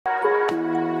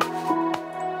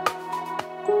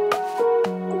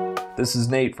This is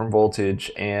Nate from Voltage,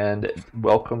 and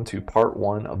welcome to part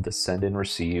 1 of the Send and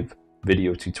Receive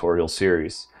video tutorial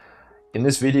series. In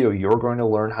this video, you're going to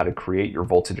learn how to create your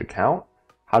Voltage account,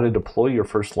 how to deploy your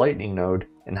first Lightning node,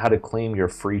 and how to claim your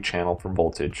free channel from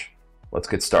Voltage. Let's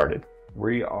get started.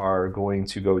 We are going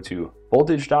to go to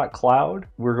voltage.cloud.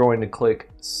 We're going to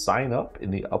click sign up in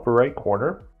the upper right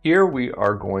corner. Here we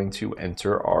are going to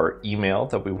enter our email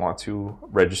that we want to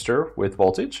register with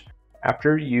Voltage.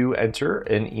 After you enter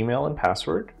an email and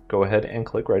password, go ahead and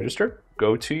click register.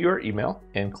 Go to your email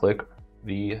and click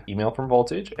the email from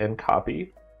Voltage and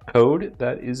copy code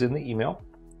that is in the email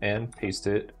and paste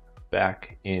it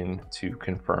back in to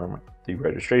confirm the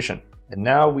registration. And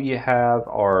now we have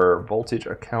our Voltage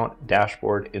account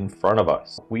dashboard in front of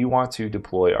us. We want to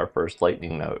deploy our first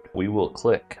Lightning node. We will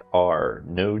click our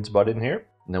nodes button here,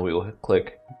 and then we will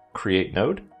click create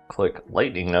node, click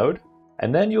Lightning node,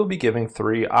 and then you'll be given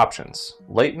 3 options: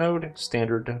 light node,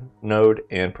 standard node,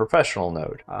 and professional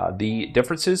node. The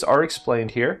differences are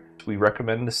explained here. We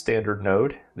recommend the standard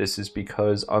node. This is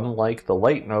because unlike the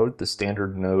light node, the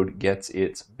standard node gets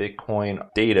its Bitcoin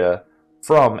data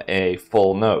from a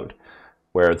full node,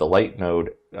 where the light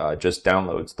node just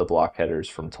downloads the block headers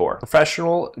from Tor.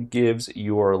 Professional gives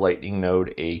your Lightning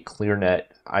node a ClearNet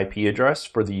IP address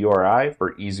for the URI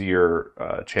for easier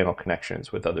channel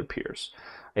connections with other peers.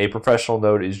 A professional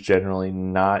node is generally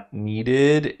not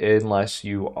needed unless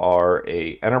you are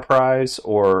an enterprise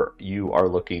or you are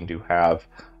looking to have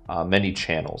many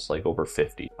channels, like over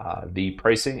 50. The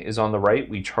pricing is on the right.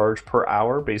 We charge per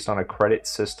hour based on a credit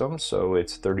system, so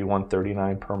it's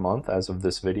 $31.39 per month as of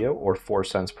this video, or 4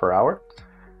 cents per hour.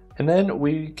 And then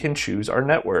we can choose our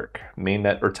network,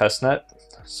 mainnet or testnet.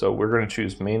 So we're going to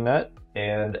choose mainnet,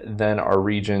 and then our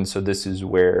region. So this is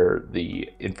where the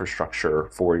infrastructure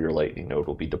for your Lightning node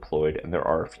will be deployed, and there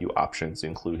are a few options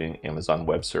including Amazon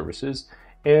Web Services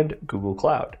and Google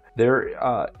Cloud.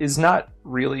 There is not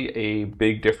really a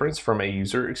big difference from a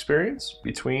user experience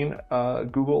between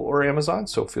Google or Amazon,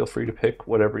 so feel free to pick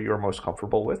whatever you're most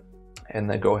comfortable with, and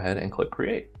then go ahead and click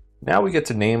create. Now we get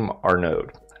to name our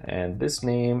node, and this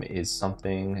name is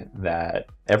something that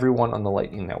everyone on the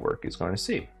Lightning Network is going to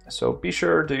see. So be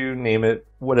sure to name it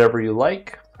whatever you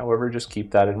like, however, just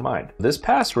keep that in mind. This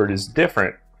password is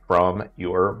different from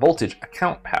your Voltage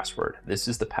account password. This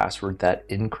is the password that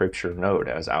encrypts your node,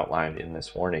 as outlined in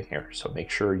this warning here. So make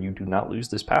sure you do not lose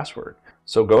this password.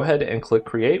 So go ahead and click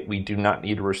create. We do not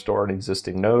need to restore an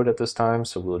existing node at this time,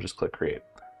 so we'll just click create.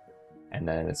 And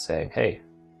then it's saying, hey,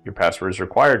 your password is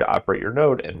required to operate your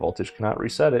node and Voltage cannot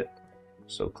reset it.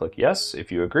 So click yes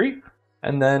if you agree.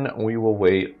 And then we will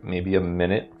wait maybe a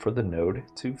minute for the node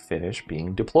to finish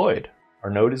being deployed.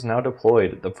 Our node is now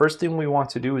deployed. The first thing we want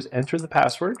to do is enter the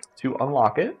password to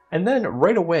unlock it. And then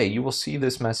right away, you will see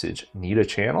this message, need a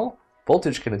channel?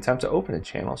 Voltage can attempt to open a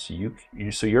channel so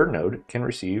your node can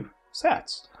receive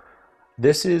sats.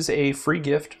 This is a free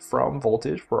gift from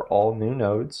Voltage for all new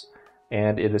nodes,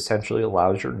 and it essentially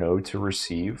allows your node to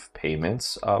receive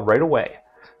payments right away.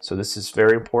 So this is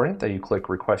very important that you click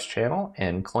request channel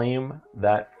and claim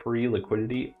that free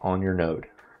liquidity on your node.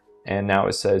 And now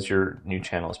it says your new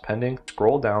channel is pending.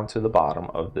 Scroll down to the bottom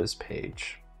of this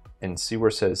page and see where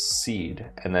it says seed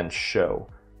and then show.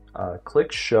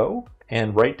 Click show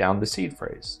and write down the seed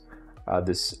phrase.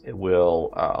 This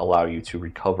will allow you to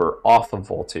recover off of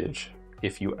Voltage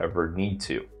if you ever need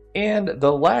to. And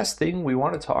the last thing we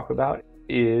want to talk about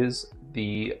is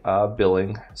the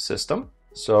billing system.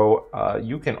 So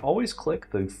you can always click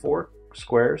the 4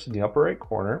 squares in the upper right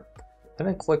corner and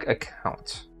then click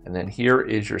account. And then here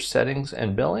is your settings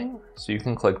and billing. So you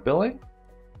can click billing,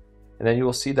 and then you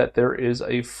will see that there is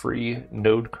a free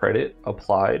node credit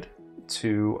applied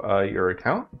to your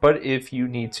account. But if you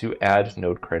need to add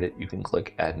node credit, you can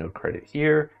click add node credit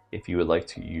here. If you would like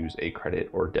to use a credit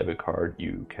or debit card,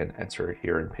 you can enter it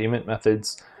here in payment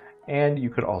methods. And you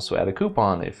could also add a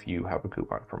coupon if you have a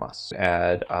coupon from us.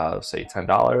 Add, say,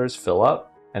 $10, fill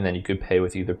up, and then you could pay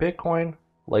with either Bitcoin,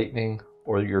 Lightning,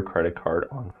 or your credit card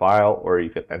on file, or you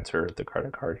could enter the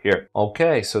credit card here.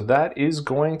 Okay, so that is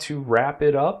going to wrap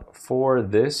it up for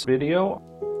this video.